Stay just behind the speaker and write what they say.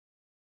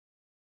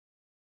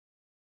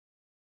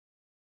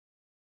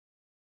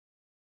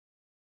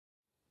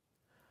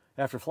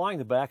After flying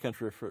the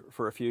backcountry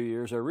for a few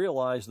years, I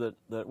realized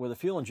that with a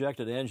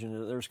fuel-injected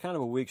engine, there's kind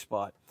of a weak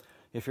spot.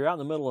 If you're out in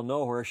the middle of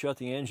nowhere, shut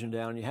the engine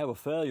down, and you have a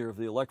failure of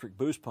the electric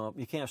boost pump,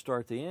 you can't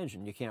start the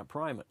engine, you can't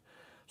prime it.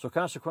 So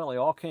consequently,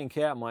 all King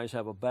Katmais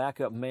have a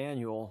backup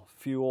manual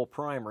fuel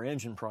primer,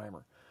 engine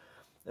primer.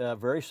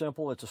 Very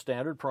simple, it's a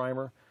standard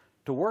primer.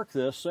 To work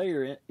this,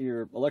 say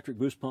your electric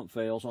boost pump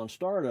fails on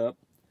startup,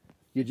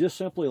 you just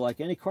simply, like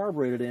any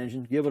carbureted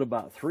engine, give it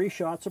about 3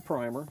 shots of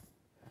primer,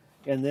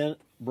 and then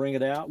bring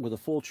it out with a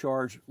full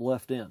charge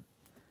left in.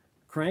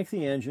 Crank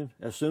the engine.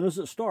 As soon as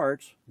it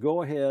starts,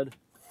 go ahead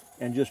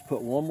and just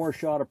put 1 more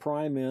shot of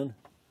prime in.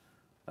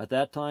 At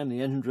that time, the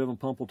engine-driven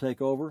pump will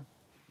take over,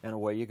 and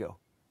away you go.